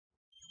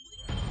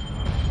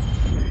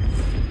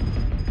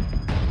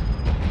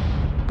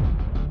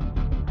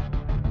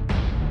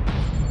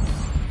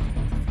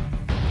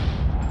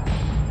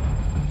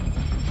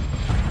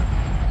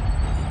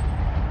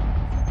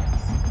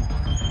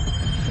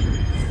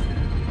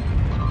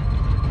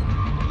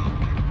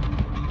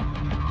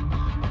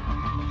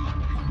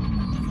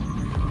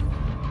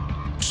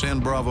10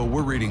 Bravo,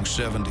 we're reading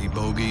 70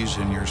 bogeys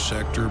in your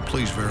sector.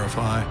 Please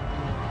verify.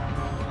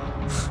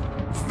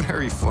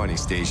 Very funny,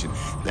 Station.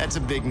 That's a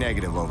big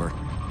negative, over.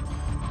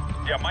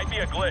 Yeah, might be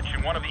a glitch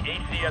in one of the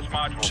ACS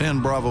modules.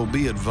 10 Bravo,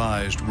 be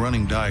advised,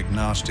 running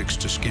diagnostics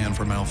to scan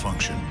for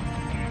malfunction.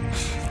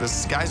 The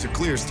skies are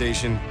clear,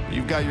 Station.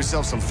 You've got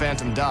yourself some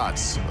phantom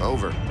dots.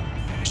 Over.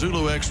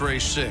 Zulu X-Ray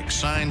 6,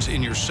 signs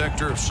in your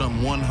sector of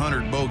some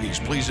 100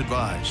 bogeys. Please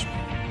advise.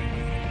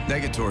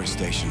 Negatory,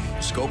 Station.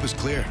 Scope is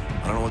clear.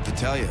 I don't know what to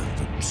tell you.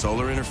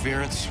 Solar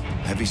interference,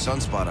 heavy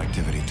sunspot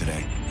activity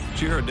today.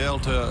 Sierra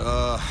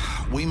Delta,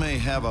 we may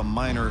have a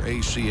minor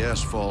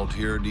ACS fault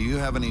here. Do you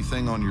have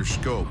anything on your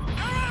scope? They're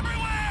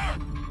everywhere!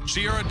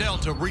 Sierra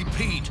Delta,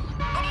 repeat.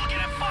 I'm looking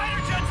at fighter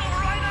jets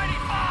over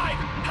I-95!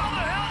 How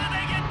the hell did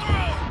they get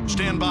through?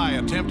 Stand by,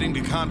 attempting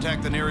to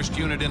contact the nearest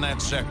unit in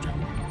that sector.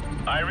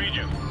 I read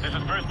you. This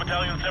is 1st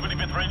Battalion,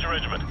 75th Ranger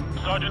Regiment.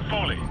 Sergeant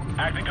Foley,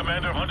 acting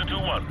commander of Hunter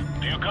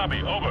 2-1. Do you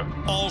copy? Over.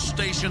 All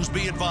stations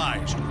be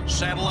advised.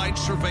 Satellite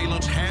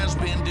surveillance has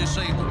been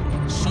disabled.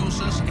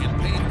 SOSUS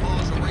and paid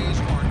pause arrays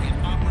are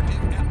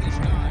inoperative at this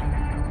time.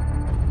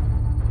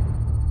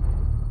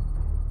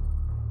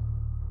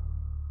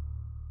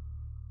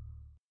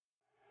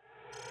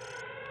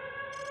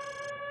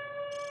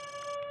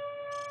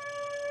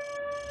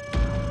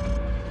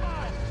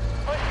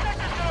 My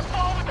sector's gonna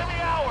fall within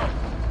the hour!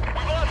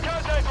 We've lost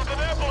contact with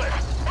Annapolis!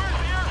 Where's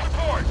the air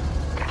support?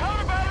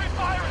 Counter battery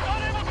fire is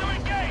unable to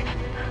engage!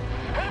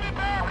 Enemy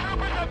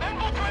paratroopers have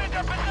infiltrated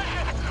their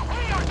position!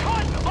 We are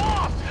cut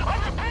off! I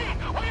repeat,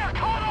 we are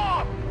cut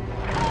off!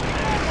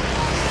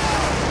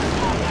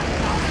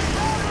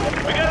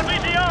 We got a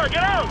BTR!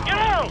 Get out! Get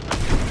out!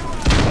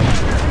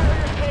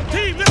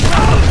 Team, let's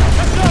go!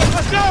 Let's go!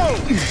 Let's go!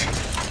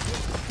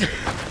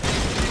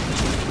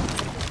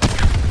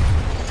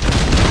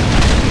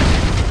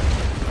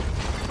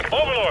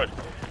 Overlord,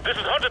 this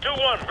is Hunter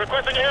 2-1,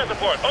 requesting air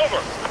support.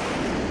 Over.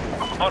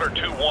 Hunter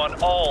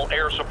 2-1, all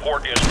air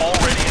support is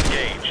already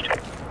engaged.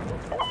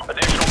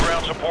 Additional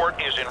ground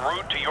support is en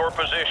route to your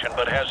position,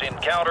 but has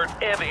encountered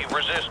heavy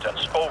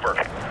resistance. Over.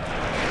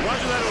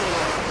 Roger that,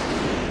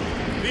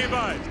 Overlord. Be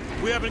advised,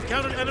 we have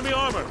encountered enemy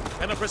armor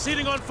and are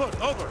proceeding on foot.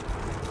 Over.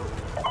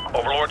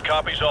 Overlord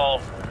copies all.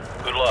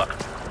 Good luck.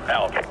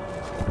 Out.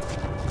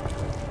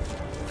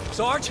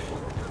 Sarge,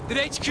 did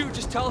HQ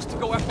just tell us to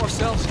go F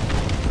ourselves?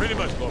 Pretty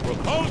much, Corporal.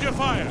 Hold your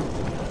fire.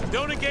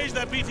 Don't engage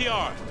that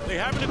BTR. They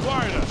haven't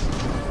acquired us.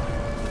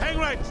 Hang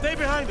right. Stay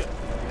behind it.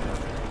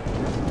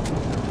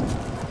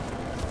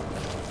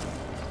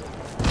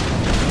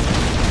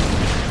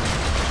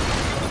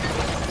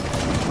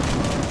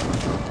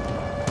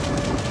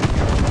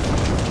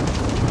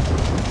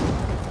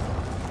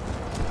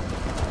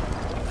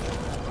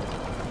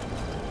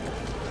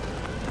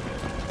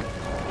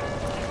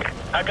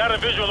 I got a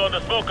visual on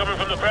the smoke coming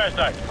from the crash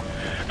site.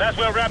 That's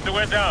where Raptor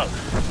went down.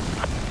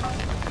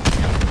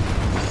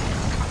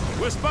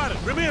 We're spotted.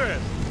 Ramirez,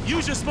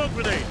 use your smoke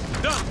grenade.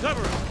 Done.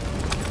 Cover him.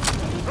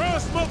 Throw a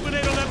smoke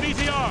grenade on that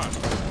BTR.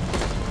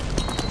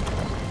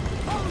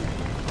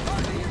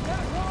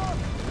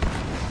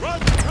 Run,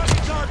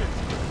 tracking target.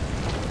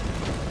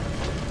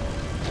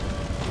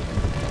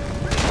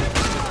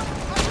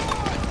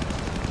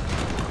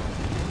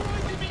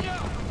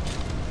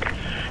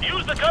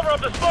 Use the cover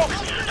of the smoke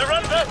to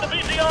run past the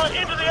BTR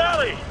into the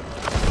alley.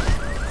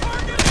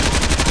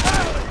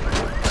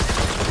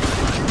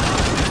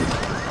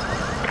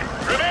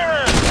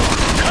 Ramirez,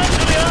 come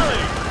to the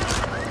alley.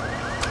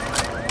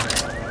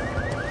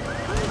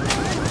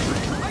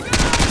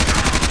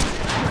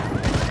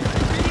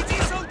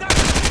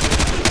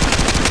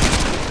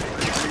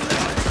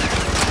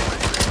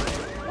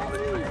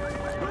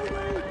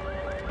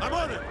 I'm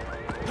on it.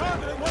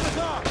 Target at 1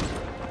 o'clock.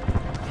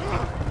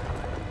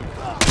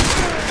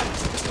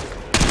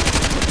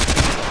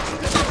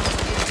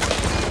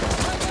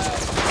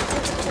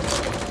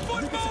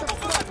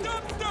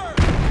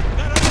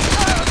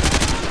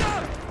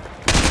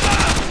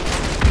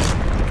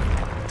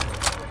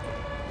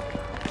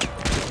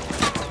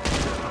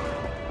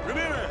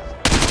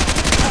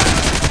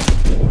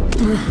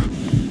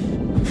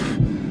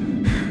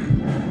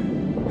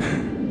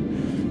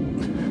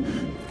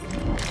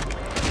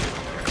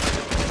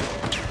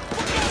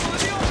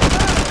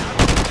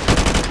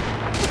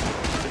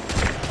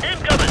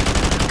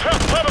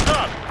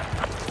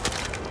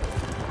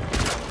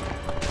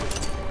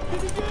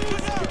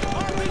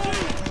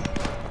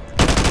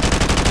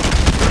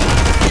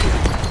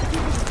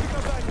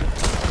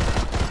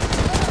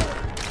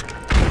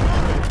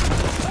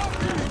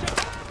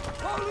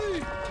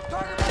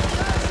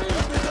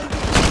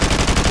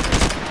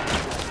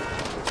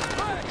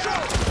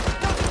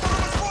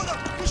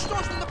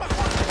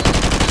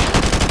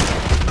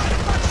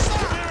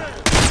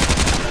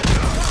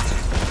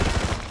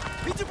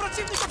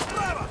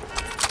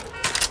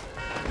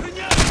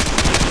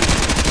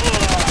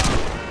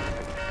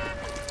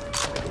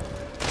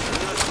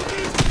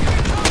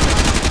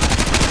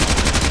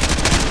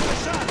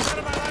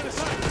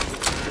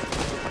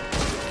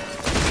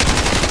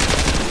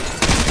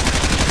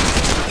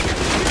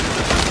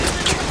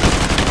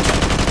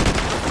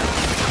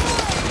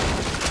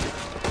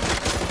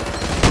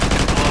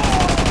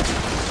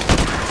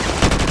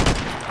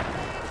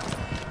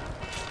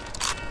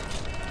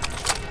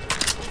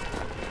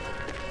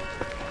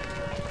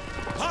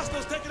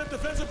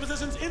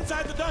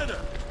 inside the diner.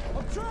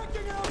 I'm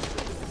tracking him!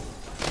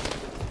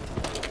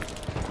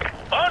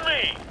 On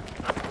me!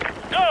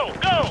 Go,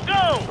 go,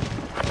 go!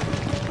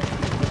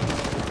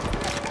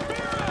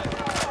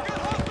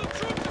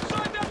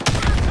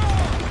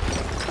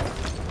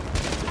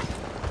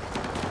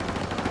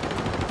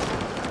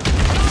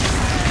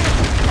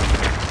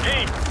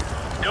 Team,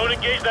 don't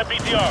engage that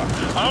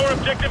BTR. Our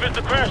objective is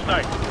the crash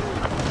site.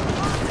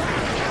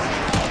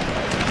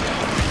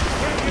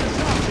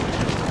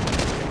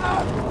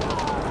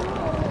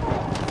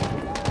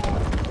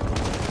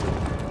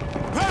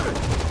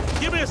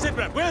 Give me a sit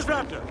rep. Where's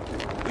Raptor?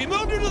 We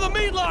moved into the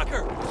meat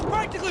locker! It's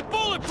practically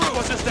bulletproof!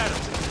 What's his status?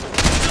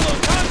 Still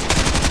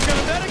unconscious? Got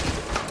a medic?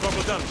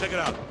 Corporal Dunn, check it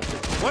out.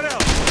 What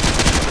else?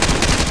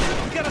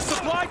 We got a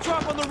supply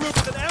drop on the roof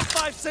with an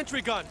M5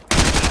 sentry gun.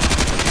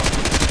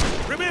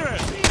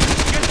 Ramirez,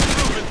 get to the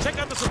roof and check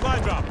out the supply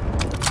drop.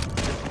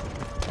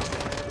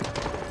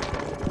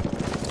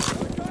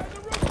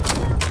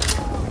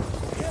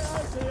 Yeah,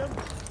 I see him.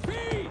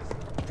 Peace!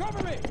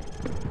 Cover me!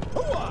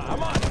 Hooah!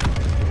 I'm on!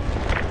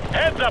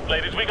 Heads up,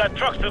 ladies. We got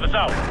trucks to the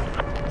south.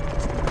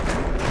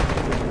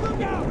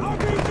 Look out!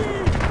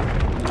 RPG!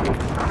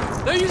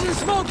 They're using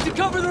smoke to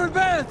cover their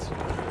advance!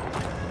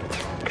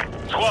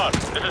 Squad,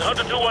 this is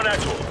Hunter 2-1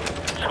 actual.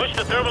 Switch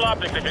to thermal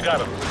optics if you got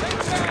them.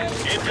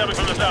 Incoming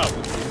from the south.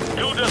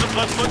 2 dozen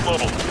plus foot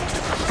mobile.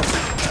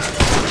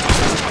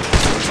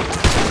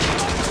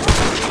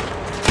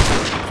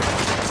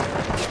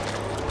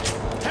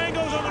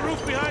 Tango's on the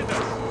roof behind us.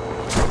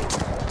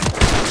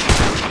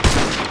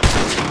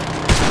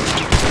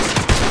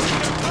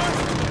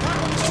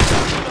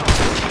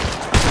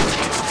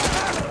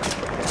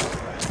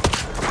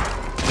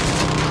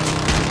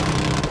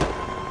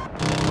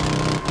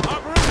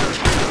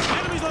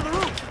 Enemies on the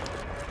roof.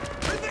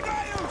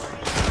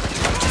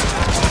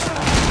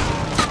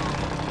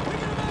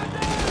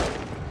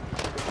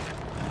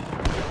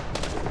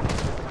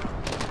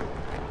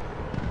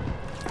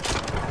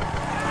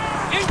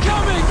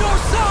 Incoming!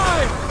 North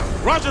side!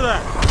 Roger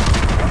that.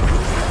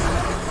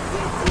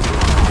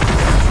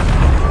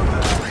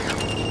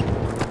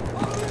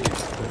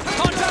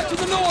 Contact to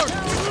the north!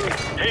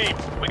 Team,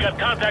 we got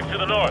contacts to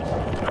the north.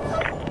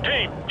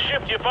 Team,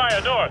 shift your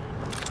fire north.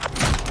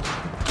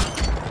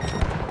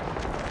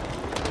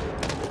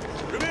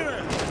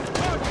 Ramirez,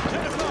 mark,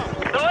 10 o'clock.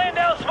 They're laying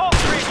down smoke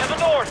screen to the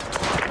north.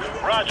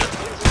 Roger.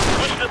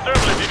 Switch to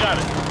thermal if you got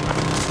it.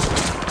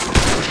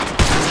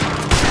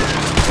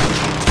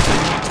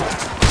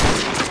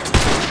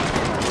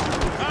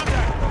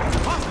 Contact.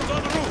 Hostiles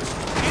on the roof.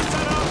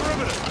 Inside our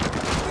perimeter.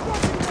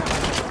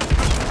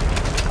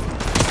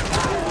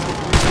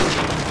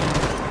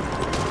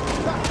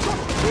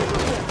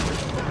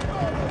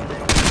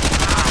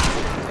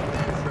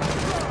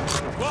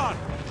 Squad,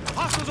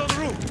 hostiles on the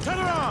roof. Turn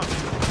around.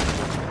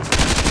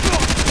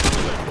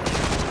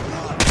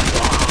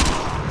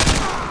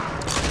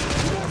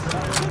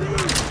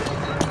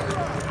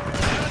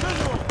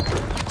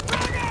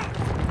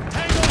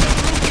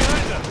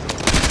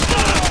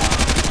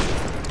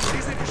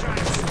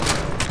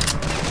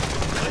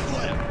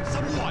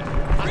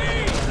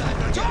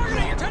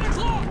 Targeting at 10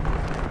 o'clock!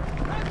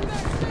 After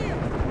that, see him!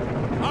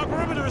 Our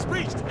perimeter is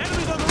breached.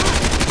 Enemies on the roof.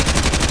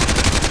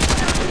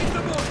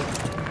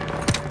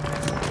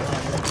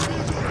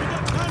 We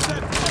got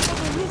contact up on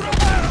the roof of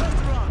the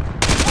restaurant.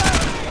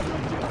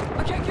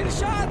 I can't get a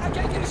shot! I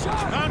can't get a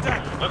shot!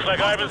 Contact. Looks like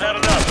Ivan's had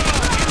enough.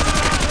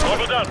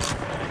 Over done.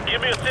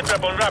 Give me a sit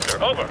rep on Raptor.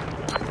 Over.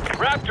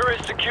 Raptor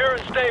is secure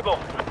and stable.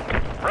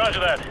 Roger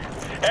that.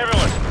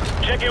 Everyone,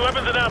 check your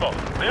weapons and ammo.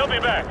 They'll be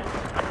back.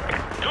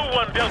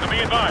 2-1 Delta, be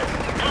advised.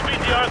 2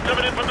 BTRs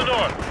coming in from the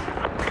north.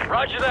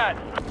 Roger that.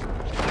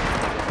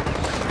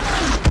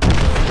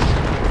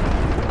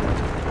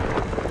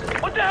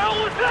 What the hell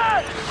was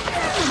that?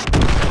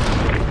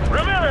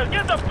 Ramirez,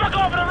 get the fuck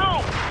off of the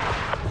roof!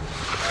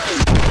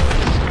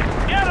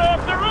 Get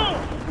off the roof!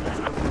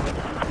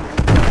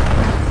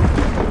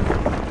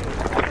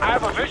 I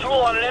have a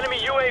visual on an enemy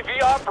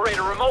UAV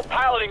operator remote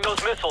piloting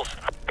those missiles.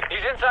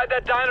 He's inside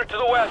that diner to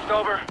the west,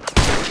 over.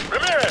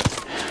 Ramirez,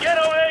 get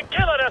over there and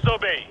kill that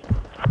SOB!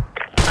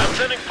 I'm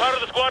sending part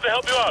of the squad to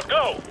help you out.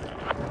 Go!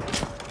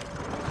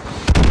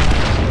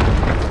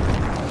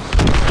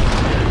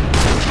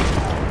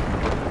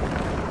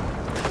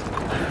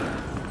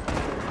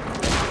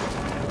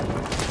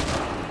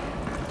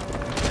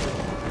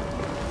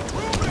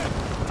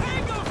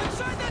 Tango's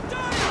inside that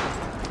diner!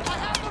 I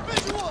have the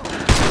visual!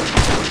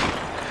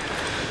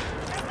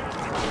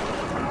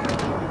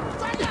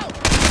 Find out!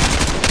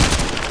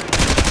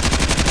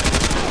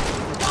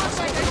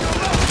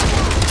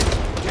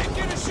 Can't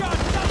get a shot!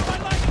 It's out of my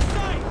line of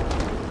sight!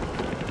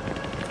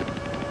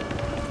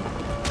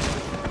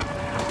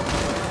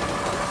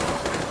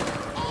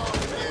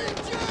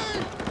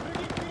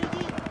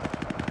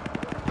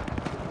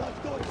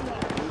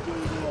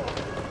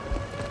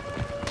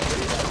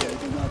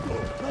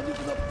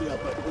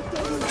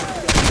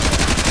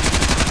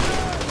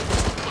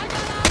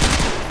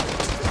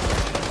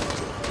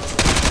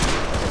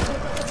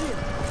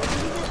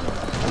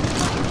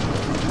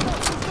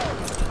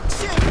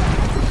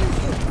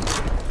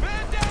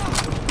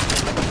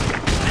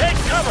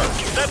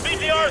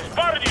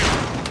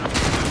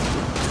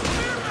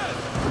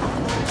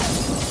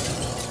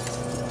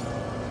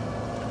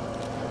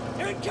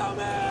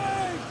 Incoming!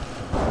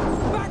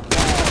 Back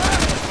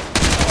there!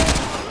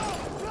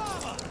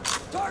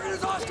 Target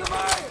is Oscar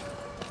Mike!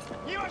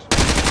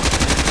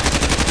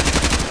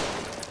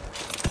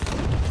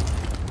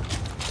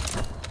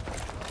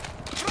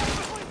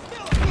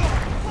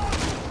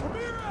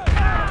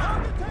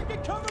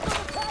 Taking cover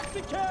from the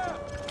taxi cab!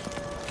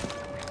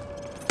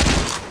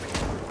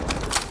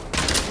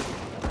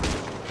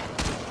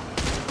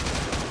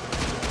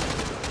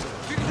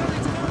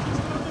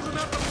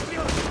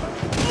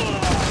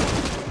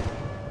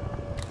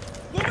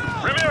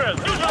 Ramirez,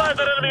 neutralize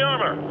that enemy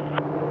armor!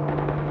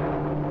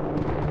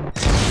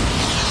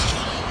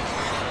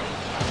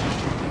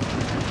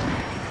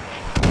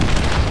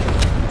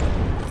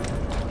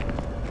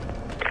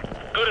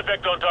 Good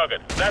effect on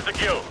target. That's a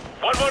kill.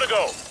 One more to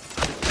go.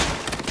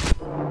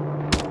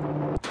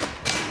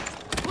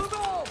 Blue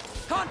ball!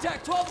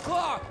 Contact 12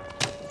 o'clock!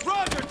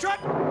 Roger, truck!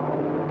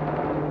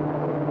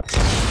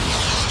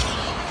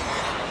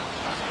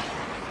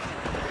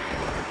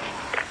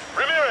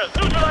 Ramirez,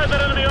 neutralize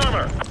that enemy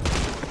armor!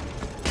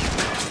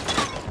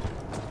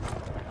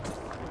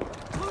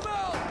 Blue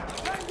ball!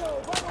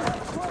 Tango! Bubble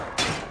head close!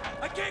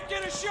 I can't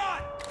get a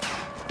shot!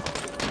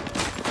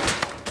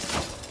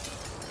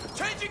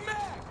 Changing mag!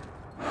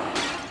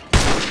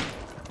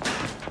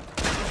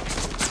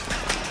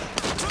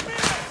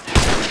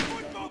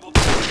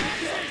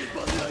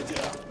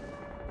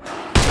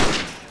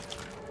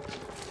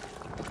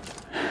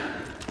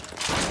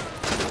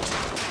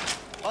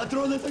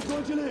 Патроны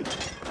закончились!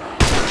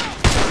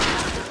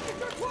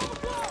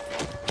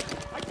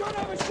 I don't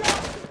have a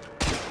shot!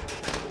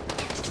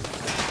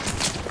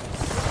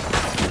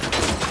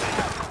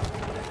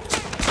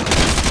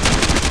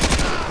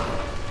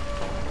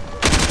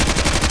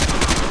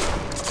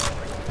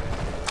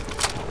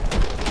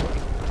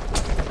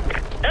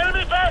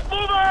 Enemy fast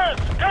movers!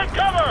 Take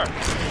cover!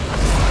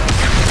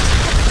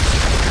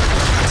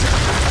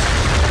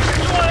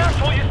 You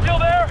asshole, you still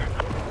there?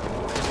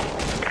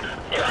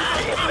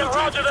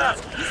 Roger that!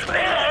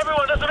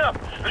 Everyone, listen up!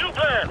 New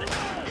plan!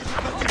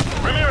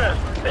 Ramirez!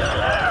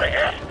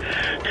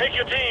 Take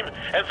your team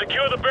and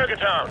secure the Burger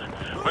Town.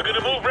 We're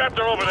gonna move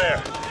Raptor over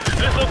there.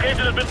 This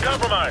location has been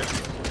compromised.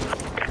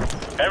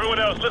 Everyone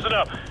else, listen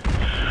up.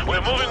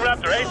 We're moving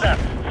Raptor ASAP.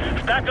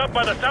 Stack up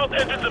by the south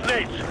entrance of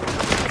Nate's.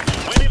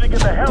 We need to get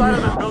the hell out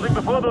of this building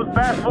before those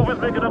fast movers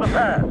make another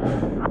pass.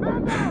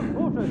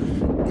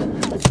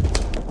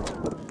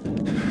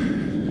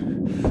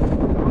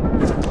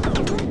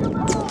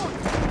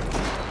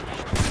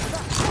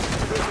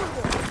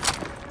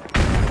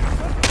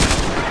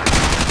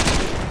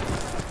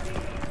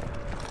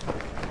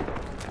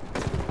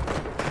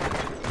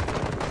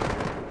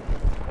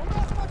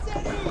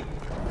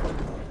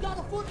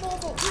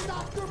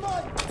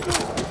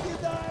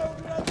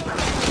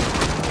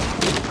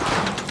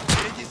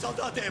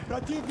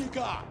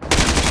 Противника!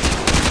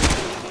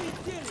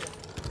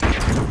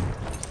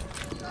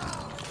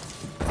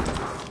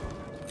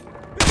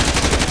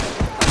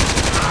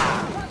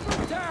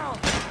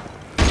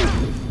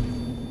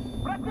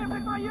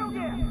 Противник на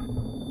юге!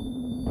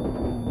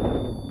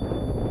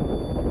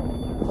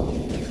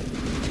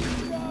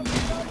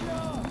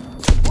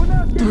 У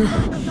нас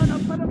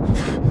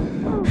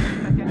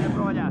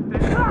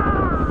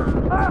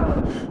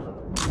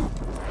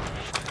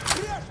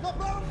Брешь на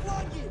правом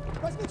фланге!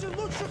 Возьмите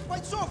лучших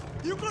бойцов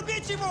и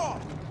укрепите его!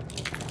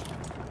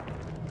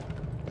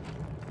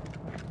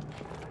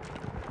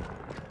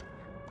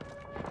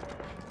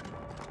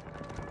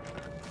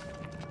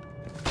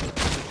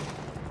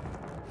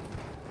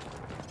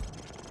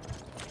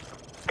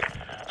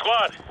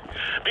 Squad,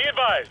 be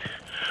advised.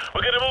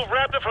 We're gonna move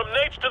Raptor from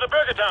Nate's to the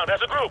Burger Town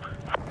as a group.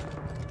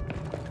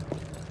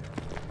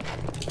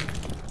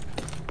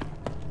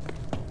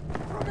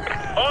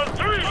 On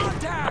three!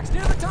 Contacts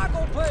near the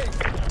taco place!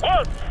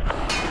 1,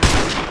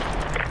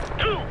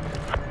 2,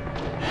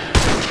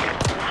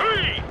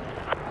 3!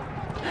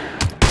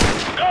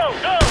 Go,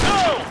 go,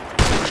 go!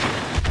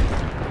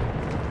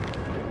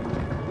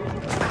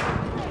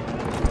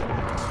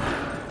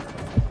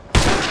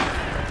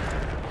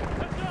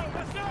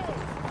 Let's go!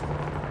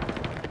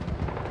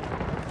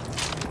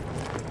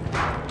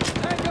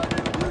 Tango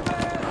near the blue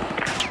van!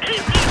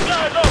 Keep these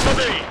guys off of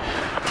me!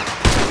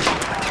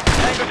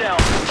 Tango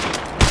down!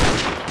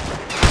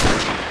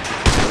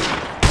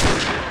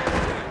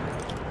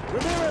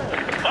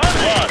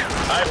 Squad,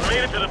 I've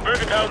made it to the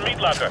Burger Town meat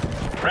locker.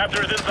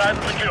 Raptor is inside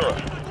and secure.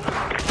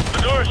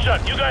 The door is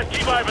shut. You guys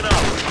keep Ivan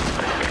out.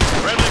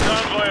 Friendly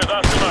convoy is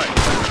Oscar Mike.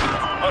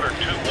 Hunter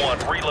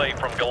 2-1, relay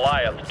from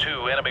Goliath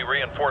 2. Enemy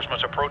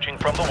reinforcements approaching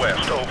from the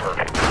west. Over.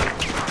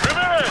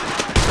 Ramirez!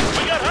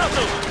 We got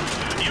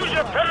hostiles! Use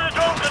your Predator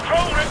drone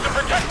control rig to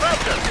protect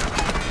Raptor!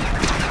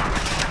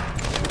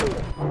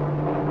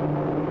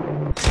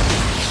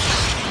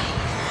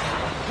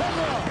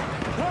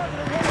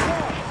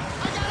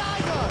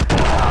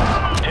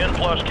 10+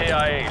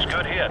 KIAs.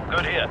 Good hit,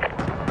 good hit.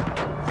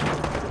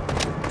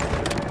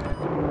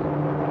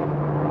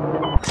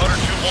 Hunter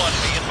 2-1,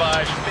 be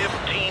advised,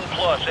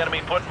 15+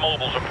 enemy foot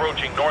mobiles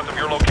approaching north of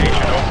your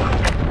location.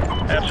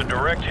 Over. That's a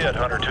direct hit,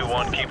 Hunter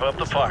 2-1. Keep up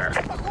the fire.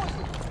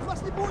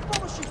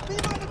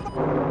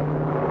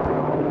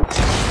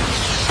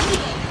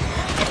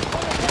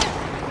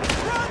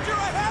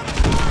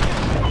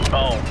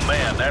 Oh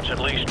man, that's at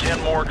least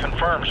 10 more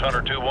confirms,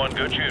 Hunter 2-1.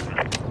 Good shooting.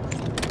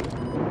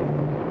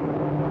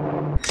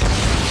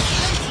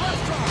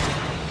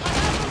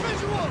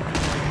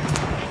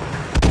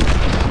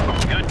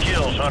 Good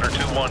kills, Hunter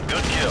 2-1.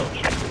 Good kills.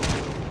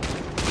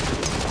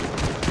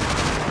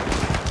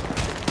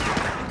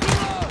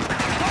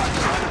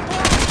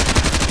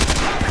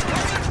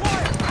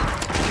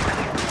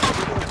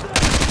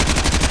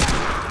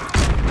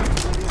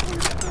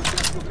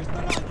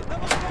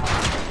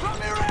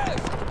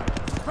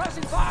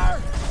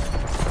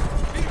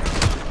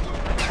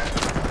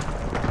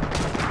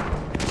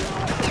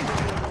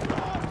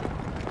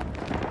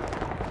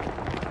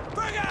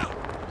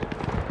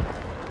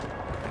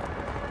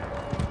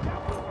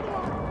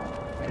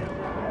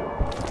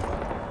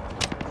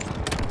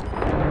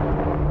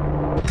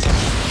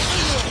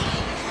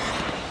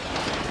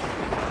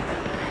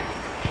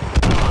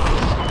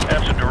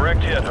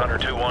 Hit, Hunter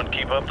 2-1,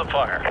 keep up the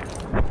fire.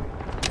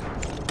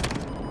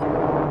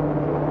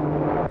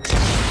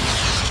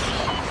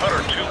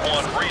 Hunter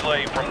 2-1,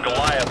 relay from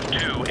Goliath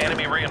 2.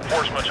 Enemy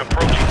reinforcements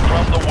approaching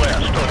from the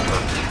west. Over.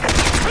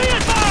 Be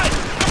advised!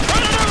 The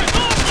Predator is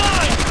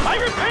offline! I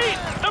repeat,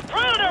 the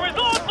Predator is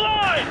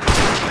offline!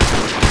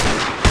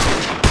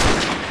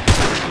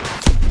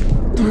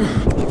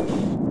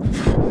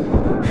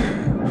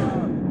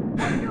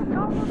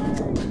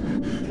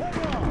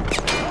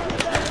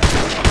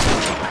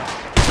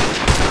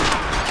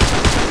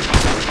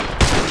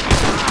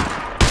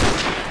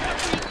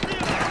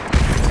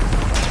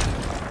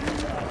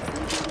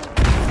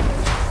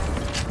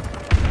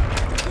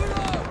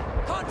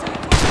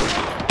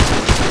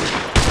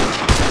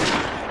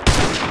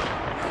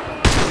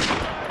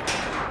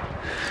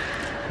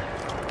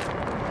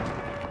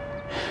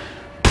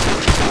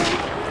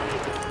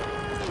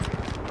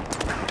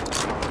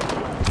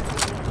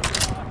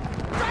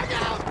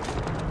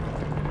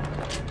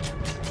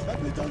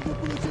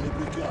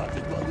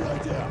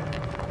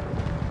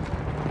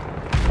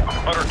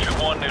 Hunter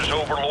 2-1 is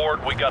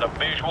Overlord. We got a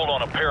visual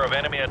on a pair of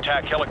enemy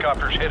attack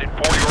helicopters headed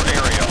for your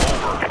area.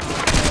 Over.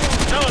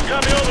 Tell us,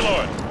 copy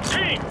Overlord.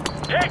 Team,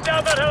 take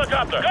down that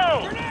helicopter.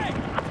 Go!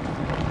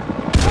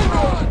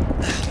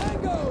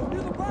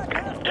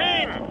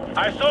 Team,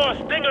 I saw a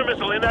Stinger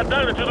missile in that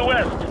diner to the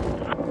west.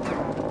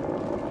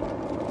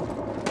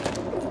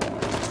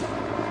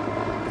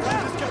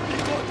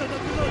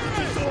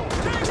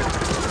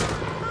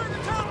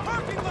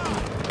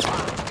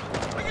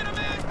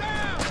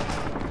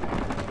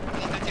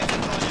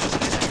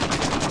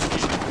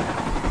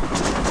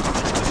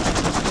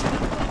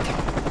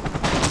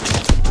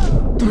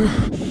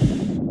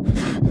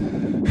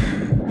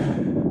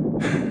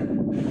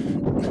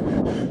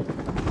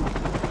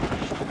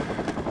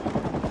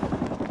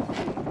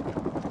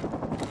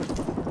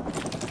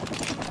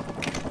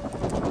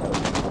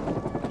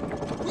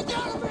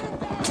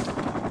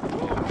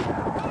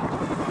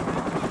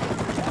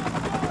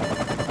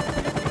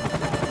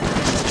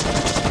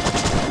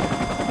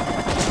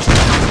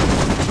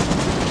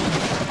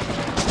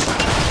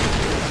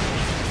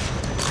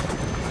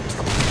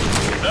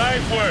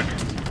 Nice work.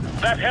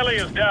 That heli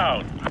is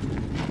down.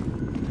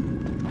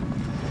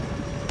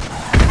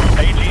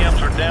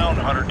 AGMs are down,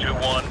 Hunter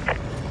 2-1.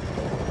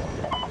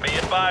 Be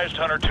advised,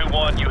 Hunter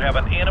 2-1, you have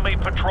an enemy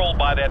patrol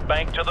by that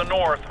bank to the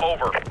north.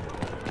 Over.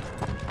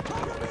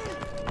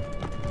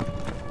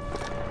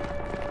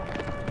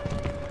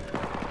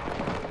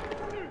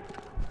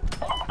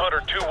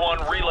 Hunter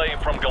 2-1, relay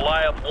from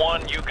Goliath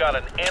 1. You got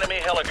an enemy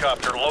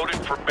helicopter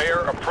loaded for bear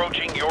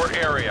approaching your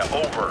area.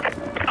 Over. On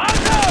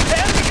down! The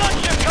enemy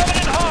gunship coming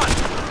in hot!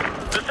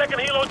 The second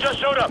helo just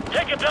showed up.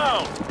 Take it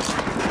down!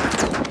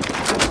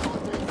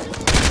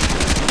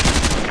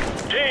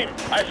 Team,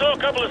 I saw a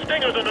couple of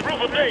Stingers on the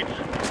roof of Nate's.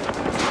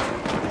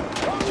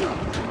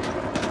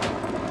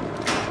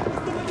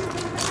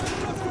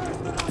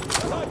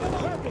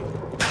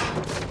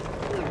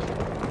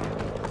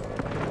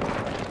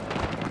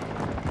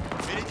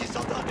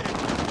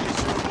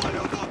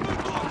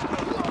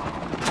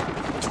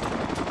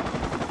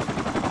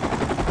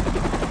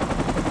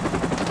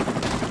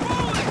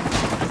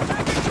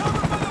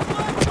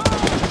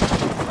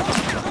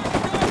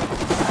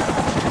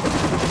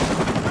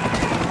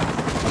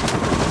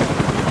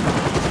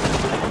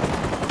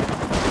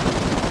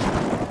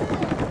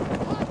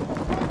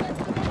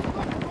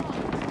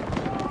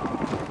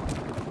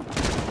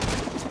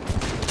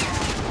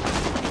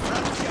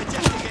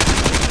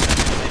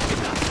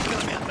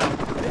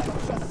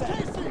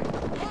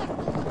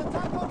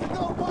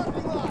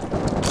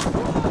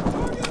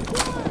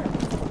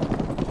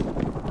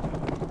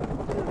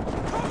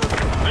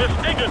 There's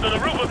Stingers on the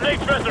roof of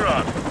Nate's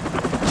restaurant.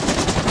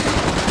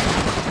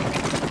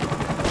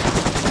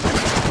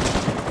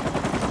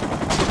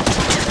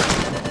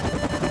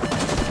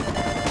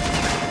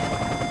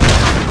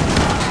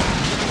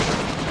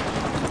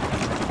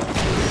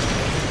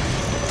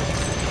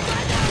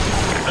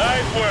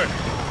 Nice work.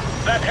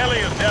 That heli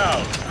is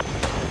down.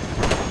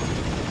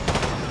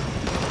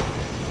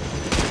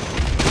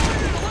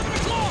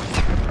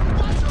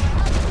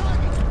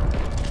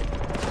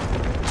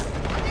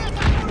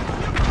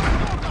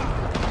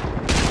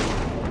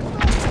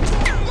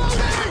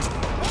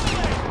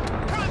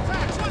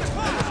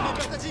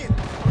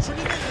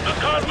 The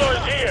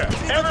convoy's here.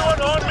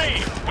 Everyone on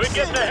me. We're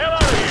getting the hell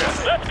out of here.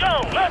 Let's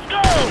go. Let's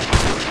go.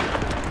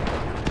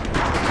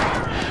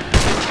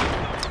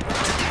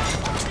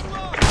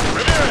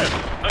 Ramirez,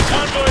 the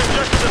convoy is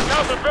just to the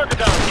south of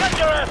Bergetown. Get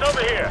your ass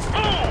over here.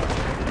 Move!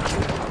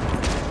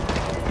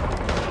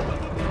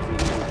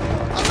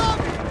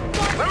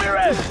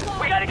 Ramirez,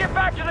 we gotta get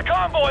back to the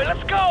convoy.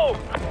 Let's go!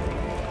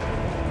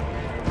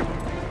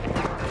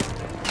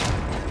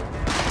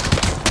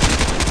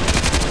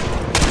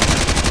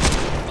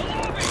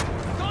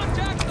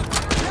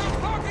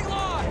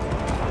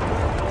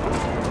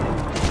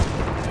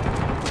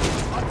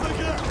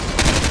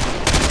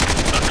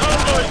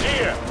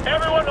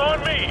 Everyone on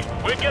me!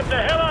 We're getting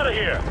the hell out of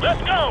here!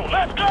 Let's go!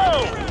 Let's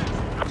go!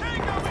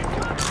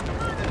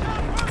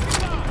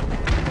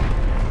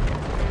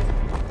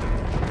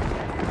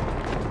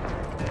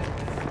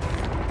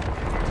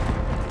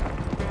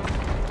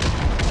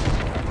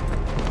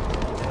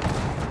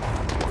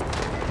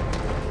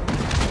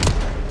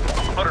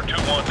 Hunter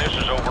 2-1, this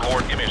is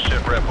Overlord. Give me a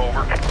sit rep,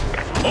 over.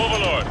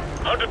 Overlord,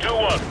 Hunter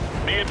 2-1,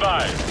 be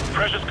advised.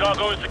 Precious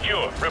cargo is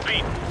secure.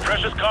 Repeat,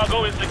 precious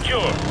cargo is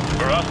secure.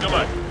 For Oscar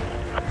Mike.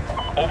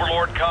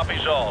 Overlord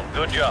copies all.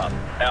 Good job.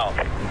 Out.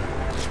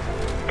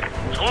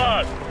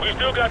 Squad, we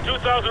still got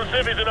 2,000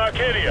 civvies in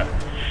Arcadia.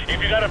 If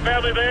you got a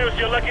family there, it's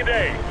your lucky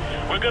day.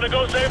 We're gonna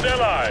go save their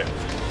lives.